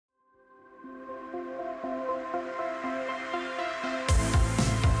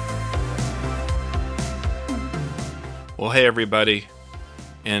Well, hey everybody.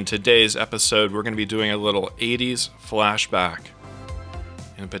 In today's episode, we're going to be doing a little 80s flashback.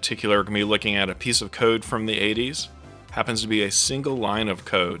 In particular, we're going to be looking at a piece of code from the 80s. Happens to be a single line of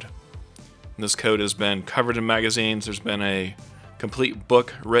code. And this code has been covered in magazines. There's been a complete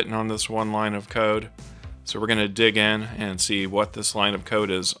book written on this one line of code. So we're going to dig in and see what this line of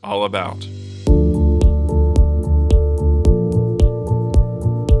code is all about.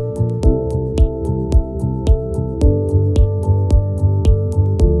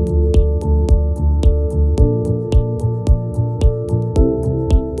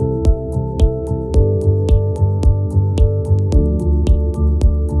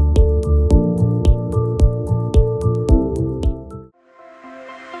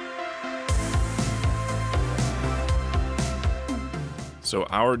 So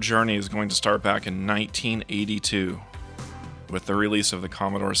our journey is going to start back in 1982 with the release of the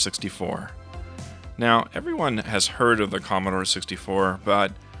Commodore 64. Now, everyone has heard of the Commodore 64,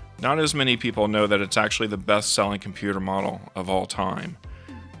 but not as many people know that it's actually the best-selling computer model of all time.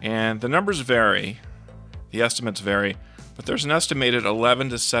 And the numbers vary, the estimates vary, but there's an estimated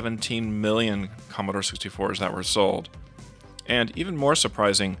 11 to 17 million Commodore 64s that were sold. And even more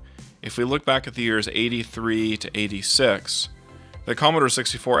surprising, if we look back at the years 83 to 86, the Commodore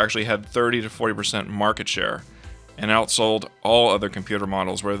 64 actually had 30 to 40% market share and outsold all other computer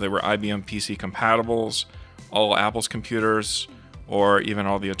models, whether they were IBM PC compatibles, all Apple's computers, or even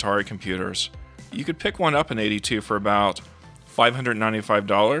all the Atari computers. You could pick one up in 82 for about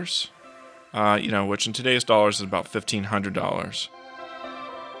 $595, which in today's dollars is about $1,500.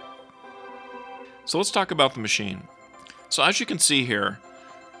 So let's talk about the machine. So as you can see here,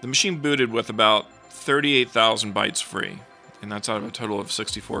 the machine booted with about 38,000 bytes free. And that's out of a total of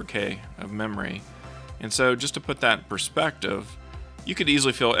 64K of memory. And so just to put that in perspective, you could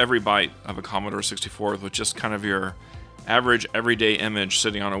easily fill every byte of a Commodore 64 with just kind of your average everyday image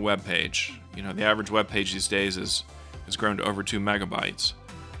sitting on a web page. You know, the average web page these days has grown to over 2 megabytes.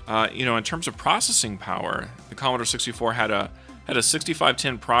 In terms of processing power, the Commodore 64 had a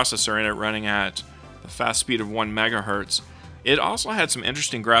 6510 processor in it running at the fast speed of 1 megahertz. It also had some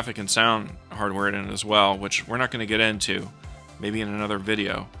interesting graphic and sound hardware in it as well, which we're not going to get into, maybe in another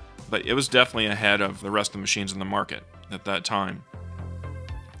video, but it was definitely ahead of the rest of the machines in the market at that time.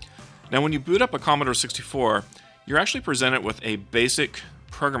 Now, when you boot up a Commodore 64, you're actually presented with a basic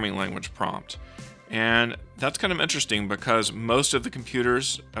programming language prompt. And that's kind of interesting because most of the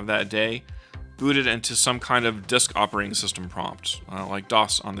computers of that day booted into some kind of disk operating system prompt, like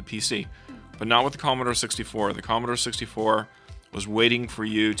DOS on the PC, but not with the Commodore 64. The Commodore 64 was waiting for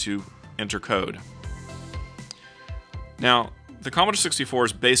you to enter code. Now, the Commodore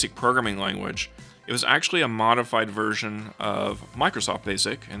 64's basic programming language, it was actually a modified version of Microsoft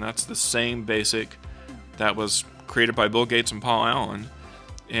BASIC, and that's the same BASIC that was created by Bill Gates and Paul Allen.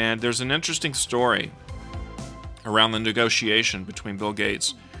 And there's an interesting story around the negotiation between Bill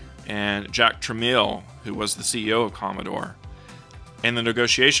Gates and Jack Tramiel, who was the CEO of Commodore. And the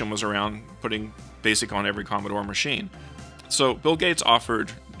negotiation was around putting BASIC on every Commodore machine. So Bill Gates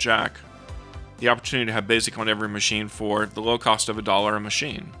offered Jack the opportunity to have BASIC on every machine for the low cost of $1 a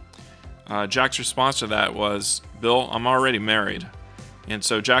machine. Jack's response to that was, "Bill, I'm already married." And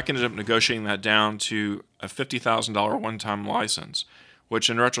so Jack ended up negotiating that down to a $50,000 one-time license, which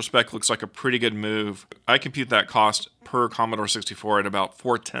in retrospect looks like a pretty good move. I compute that cost per Commodore 64 at about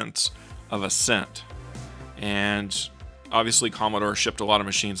 0.4 of a cent. And obviously Commodore shipped a lot of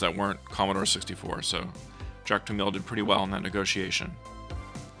machines that weren't Commodore 64, so Jack Tramiel did pretty well in that negotiation.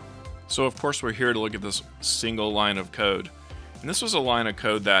 So of course we're here to look at this single line of code. And this was a line of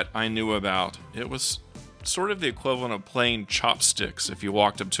code that I knew about. It was sort of the equivalent of playing chopsticks if you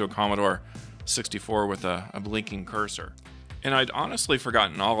walked up to a Commodore 64 with a blinking cursor. And I'd honestly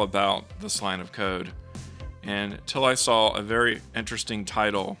forgotten all about this line of code until I saw a very interesting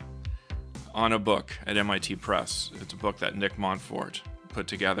title on a book at MIT Press. It's a book that Nick Montfort put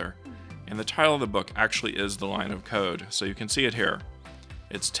together. And the title of the book actually is the line of code. So you can see it here.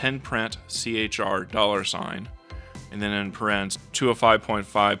 It's 10 print CHR $, and then in parens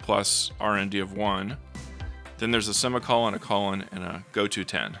 205.5 plus RND of 1. Then there's a semicolon, a colon, and a go to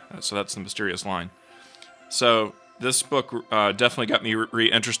 10. So that's the mysterious line. So this book definitely got me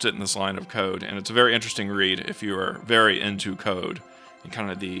re-interested in this line of code, and it's a very interesting read if you are very into code and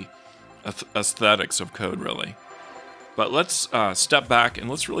kind of the aesthetics of code, really. But let's step back and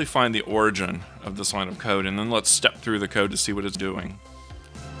let's really find the origin of this line of code, and then let's step through the code to see what it's doing.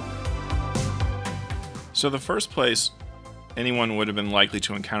 So the first place anyone would have been likely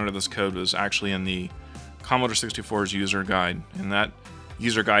to encounter this code was actually in the Commodore 64's user guide, and that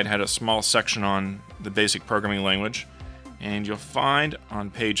user guide had a small section on the basic programming language, and you'll find on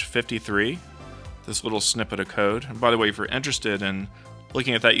page 53 this little snippet of code. And by the way, if you're interested in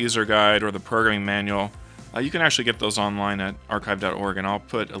looking at that user guide or the programming manual, you can actually get those online at archive.org, and I'll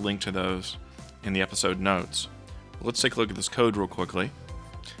put a link to those in the episode notes. Let's take a look at this code real quickly.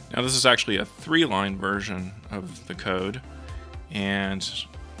 Now this is actually a 3-line version of the code, and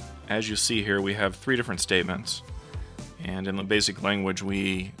as you see here, we have 3 different statements, and in the basic language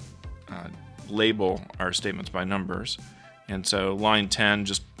we label our statements by numbers. And so line 10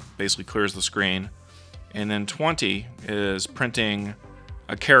 just basically clears the screen, and then 20 is printing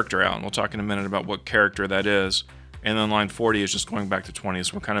a character out, and we'll talk in a minute about what character that is, and then line 40 is just going back to 20,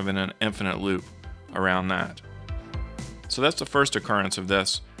 so we're kind of in an infinite loop around that. So that's the first occurrence of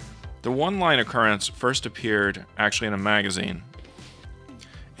this. The 1-line occurrence first appeared actually in a magazine,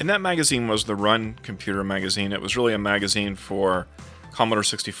 and that magazine was the Run Computer magazine. It was really a magazine for Commodore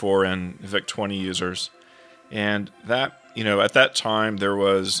 64 and VIC-20 users, and that, you know, at that time there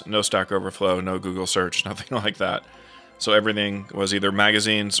was no Stack Overflow, no Google search, nothing like that. So everything was either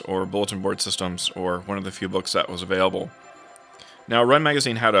magazines or bulletin board systems or one of the few books that was available. Now, Run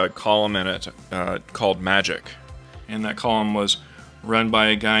Magazine had a column in it called Magic, and that column was run by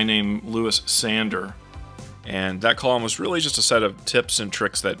a guy named Louis Sander. And that column was really just a set of tips and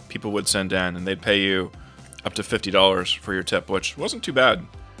tricks that people would send in, and they'd pay you up to $50 for your tip, which wasn't too bad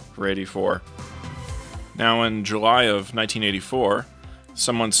for '84. Now, in July of 1984,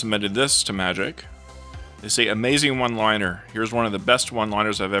 someone submitted this to Magic. They say, amazing one-liner. Here's one of the best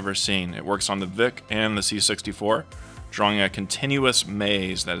one-liners I've ever seen. It works on the VIC and the C64, drawing a continuous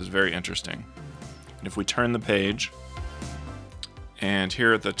maze that is very interesting. And if we turn the page, and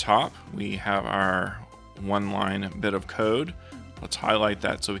here at the top, we have our one-line bit of code. Let's highlight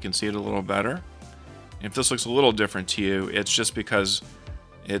that so we can see it a little better. And if this looks a little different to you, it's just because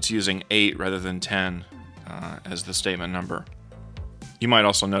it's using 8 rather than 10 as the statement number. You might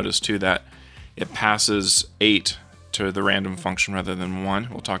also notice, too, that it passes 8 to the random function rather than 1.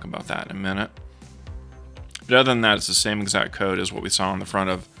 We'll talk about that in a minute. But other than that, it's the same exact code as what we saw on the front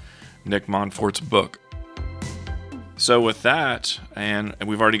of Nick Montfort's book. So with that, and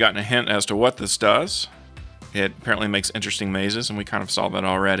we've already gotten a hint as to what this does, it apparently makes interesting mazes, and we kind of saw that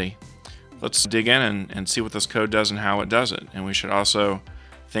already. Let's dig in and see what this code does and how it does it. And we should also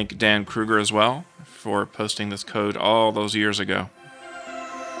thank Dan Kruger as well for posting this code all those years ago.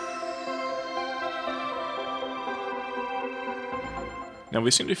 Now,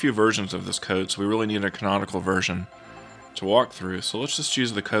 we've seen a few versions of this code, so we really need a canonical version to walk through. So let's just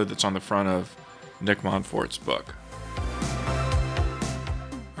use the code that's on the front of Nick Montfort's book.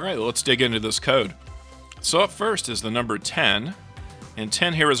 All right, let's dig into this code. So up first is the number 10, and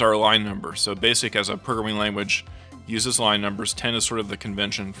 10 here is our line number. So BASIC, as a programming language, uses line numbers. 10 is sort of the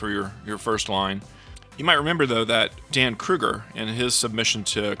convention for your first line. You might remember, though, that Dan Kruger, in his submission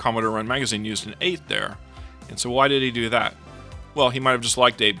to Commodore Run Magazine, used an 8 there. And so why did he do that? Well, he might have just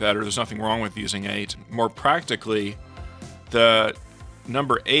liked 8 better. There's nothing wrong with using 8. More practically, the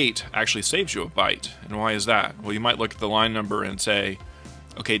number 8 actually saves you a byte. And why is that? Well, you might look at the line number and say,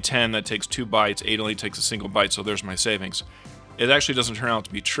 okay, 10, that takes 2 bytes. 8 only takes a single byte, so there's my savings. It actually doesn't turn out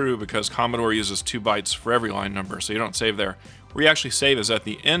to be true because Commodore uses 2 bytes for every line number, so you don't save there. Where you actually save is at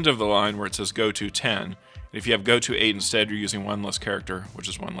the end of the line where it says go to 10. And if you have go to 8 instead, you're using 1 less character, which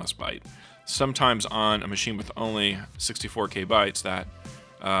is 1 less byte. Sometimes on a machine with only 64K bytes, that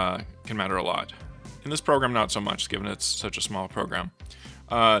can matter a lot. In this program, not so much, given it's such a small program.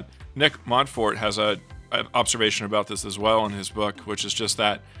 Nick Montfort has an observation about this as well in his book, which is just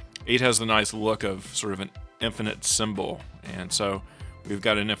that 8 has the nice look of sort of an infinite symbol. And so we've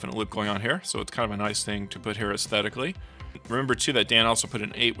got an infinite loop going on here, so it's kind of a nice thing to put here aesthetically. Remember, too, that Dan also put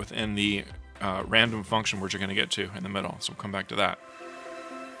an 8 within the random function which you're going to get to in the middle, so we'll come back to that.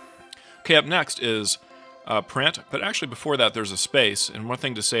 Okay, up next is print, but actually before that there's a space. And one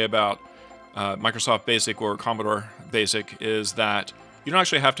thing to say about Microsoft BASIC or Commodore BASIC is that you don't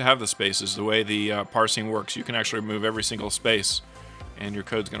actually have to have the spaces. The way the parsing works, you can actually remove every single space and your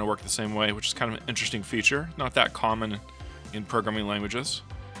code's going to work the same way, which is kind of an interesting feature. Not that common in programming languages.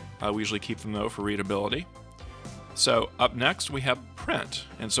 We usually keep them, though, for readability. So up next we have print.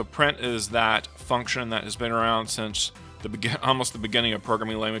 And so print is that function that has been around since almost the beginning of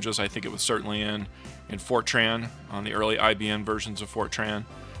programming languages. I think it was certainly in Fortran, on the early IBM versions of Fortran.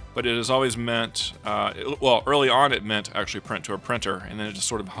 But it has always meant, well, early on it meant actually print to a printer, and then it just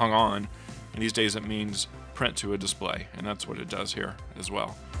sort of hung on. And these days it means print to a display, and that's what it does here as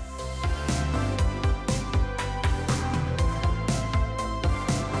well.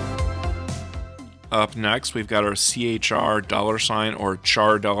 Up next, we've got our CHR $ or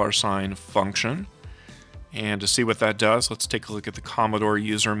char $ function. And to see what that does, let's take a look at the Commodore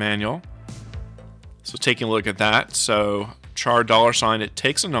user manual. So taking a look at that, so char $, it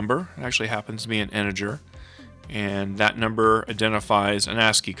takes a number, it actually happens to be an integer, and that number identifies an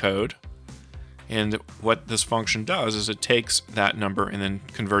ASCII code. And what this function does is it takes that number and then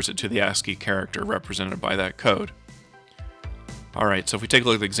converts it to the ASCII character represented by that code. Alright, so if we take a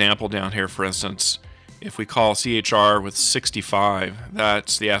look at the example down here, for instance, if we call CHR with 65,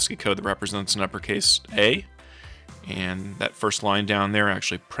 that's the ASCII code that represents an uppercase A, and that first line down there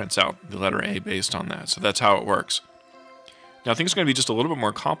actually prints out the letter A based on that. So that's how it works. Now things are going to be just a little bit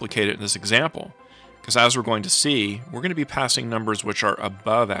more complicated in this example, because as we're going to see, we're going to be passing numbers which are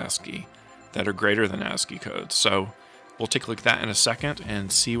above ASCII, that are greater than ASCII codes. So we'll take a look at that in a second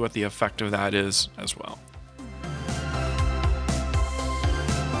and see what the effect of that is as well.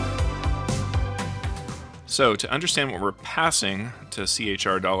 So to understand what we're passing to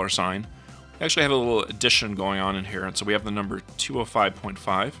CHR $, we actually have a little addition going on in here. And so we have the number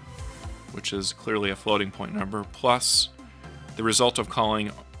 205.5, which is clearly a floating point number, plus the result of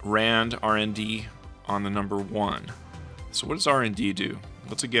calling rand RND on the number 1. So what does RND do?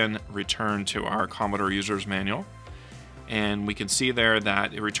 Let's again return to our Commodore user's manual. And we can see there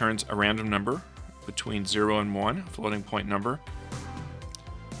that it returns a random number between 0 and 1, floating point number.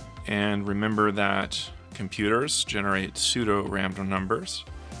 And remember that computers generate pseudo-random numbers,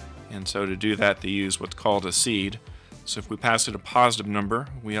 and so to do that they use what's called a seed. So if we pass it a positive number,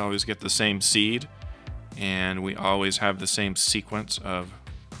 we always get the same seed, and we always have the same sequence of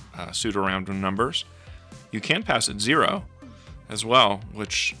pseudo-random numbers. You can pass it 0 as well,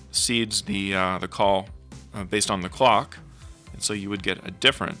 which seeds the call based on the clock, and so you would get a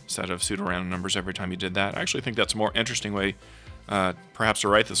different set of pseudo-random numbers every time you did that. I actually think that's a more interesting way perhaps to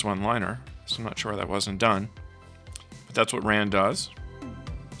write this one-liner. So I'm not sure why that wasn't done, but that's what rand does.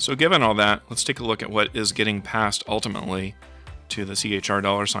 So given all that, let's take a look at what is getting passed ultimately to the CHR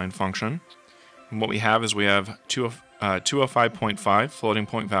 $ function. And what we have is we have 205.5 floating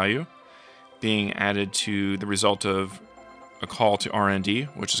point value being added to the result of a call to RND,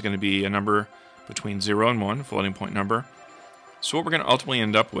 which is going to be a number between 0 and 1, floating point number. So what we're going to ultimately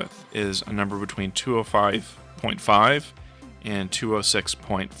end up with is a number between 205.5 and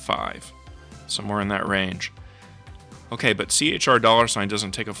 206.5. Somewhere in that range. Okay, but CHR $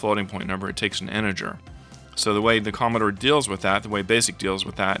 doesn't take a floating point number, it takes an integer. So the way the Commodore deals with that, the way BASIC deals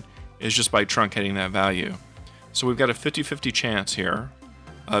with that, is just by truncating that value. So we've got a 50-50 chance here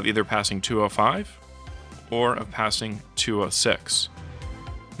of either passing 205 or of passing 206.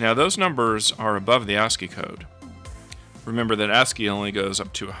 Now those numbers are above the ASCII code. Remember that ASCII only goes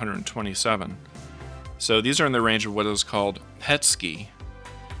up to 127. So these are in the range of what is called PETSCII,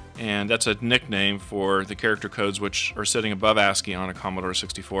 and that's a nickname for the character codes which are sitting above ASCII on a Commodore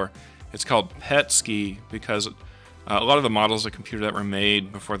 64. It's called PETSCII because a lot of the models of computer that were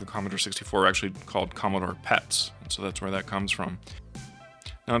made before the Commodore 64 were actually called Commodore PETs, and so that's where that comes from.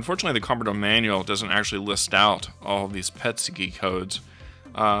 Now unfortunately the Commodore manual doesn't actually list out all of these PETSCII codes,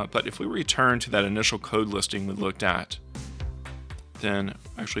 but if we return to that initial code listing we looked at, then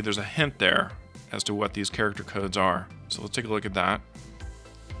actually there's a hint there as to what these character codes are. So let's take a look at that.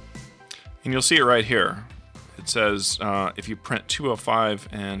 And you'll see it right here. It says if you print 205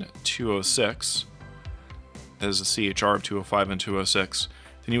 and 206 as a CHR of 205 and 206,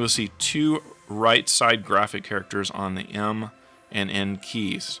 then you will see two right side graphic characters on the M and N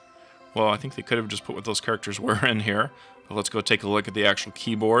keys. Well, I think they could have just put what those characters were in here, but let's go take a look at the actual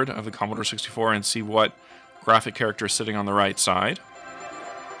keyboard of the Commodore 64 and see what graphic character is sitting on the right side.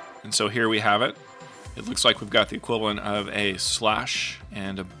 And so here we have it. It looks like we've got the equivalent of a slash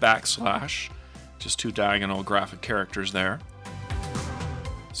and a backslash, just two diagonal graphic characters there.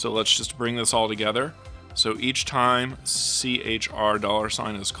 So let's just bring this all together. So each time CHR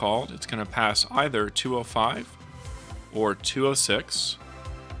 $ is called, it's going to pass either 205 or 206,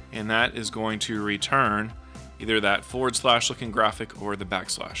 and that is going to return either that / looking graphic or the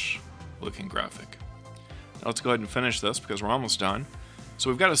backslash looking graphic. Now let's go ahead and finish this because we're almost done. So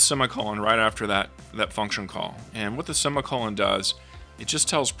we've got a semicolon right after that function call. And what the semicolon does, it just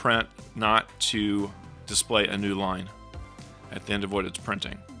tells print not to display a new line at the end of what it's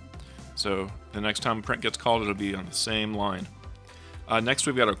printing. So the next time print gets called, it'll be on the same line. Next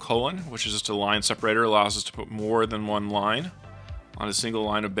we've got a colon, which is just a line separator, allows us to put more than one line on a single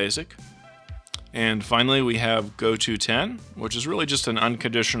line of BASIC. And finally we have go to 10, which is really just an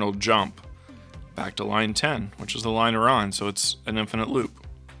unconditional jump back to line 10, which is the line we're on, so it's an infinite loop.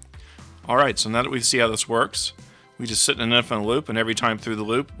 Alright, so now that we see how this works, we just sit in an infinite loop, and every time through the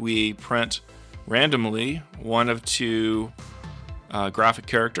loop we print randomly one of two graphic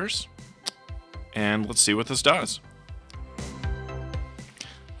characters, And let's see what this does.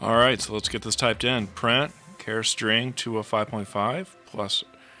 Alright, so let's get this typed in. Print char string 205.5 plus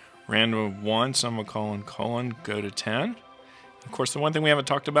random of 1, semicolon, colon, go to 10. Of course, the one thing we haven't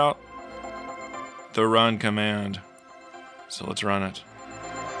talked about, the run command. So let's run it.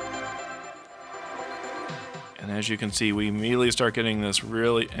 And as you can see, we immediately start getting this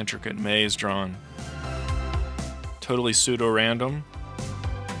really intricate maze drawn. Totally pseudo-random.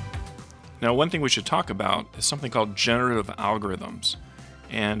 Now, one thing we should talk about is something called generative algorithms.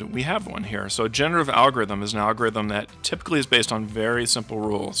 And we have one here. So a generative algorithm is an algorithm that typically is based on very simple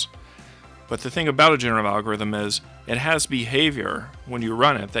rules. But the thing about a generative algorithm is it has behavior when you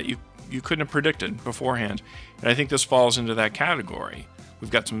run it that you couldn't have predicted beforehand. And I think this falls into that category. We've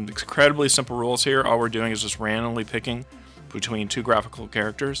got some incredibly simple rules here. All we're doing is just randomly picking between two graphical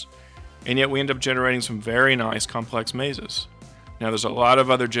characters. And yet we end up generating some very nice complex mazes. Now there's a lot of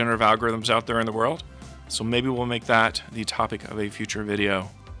other generative algorithms out there in the world. So maybe we'll make that the topic of a future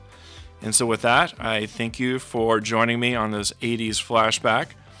video. And so with that, I thank you for joining me on this 80s flashback.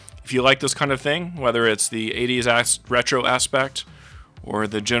 If you like this kind of thing, whether it's the 80s retro aspect or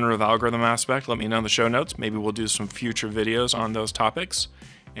the generative algorithm aspect, let me know in the show notes. Maybe we'll do some future videos on those topics.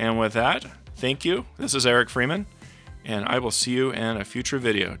 And with that, thank you. This is Eric Freeman, and I will see you in a future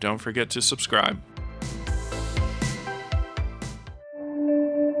video. Don't forget to subscribe.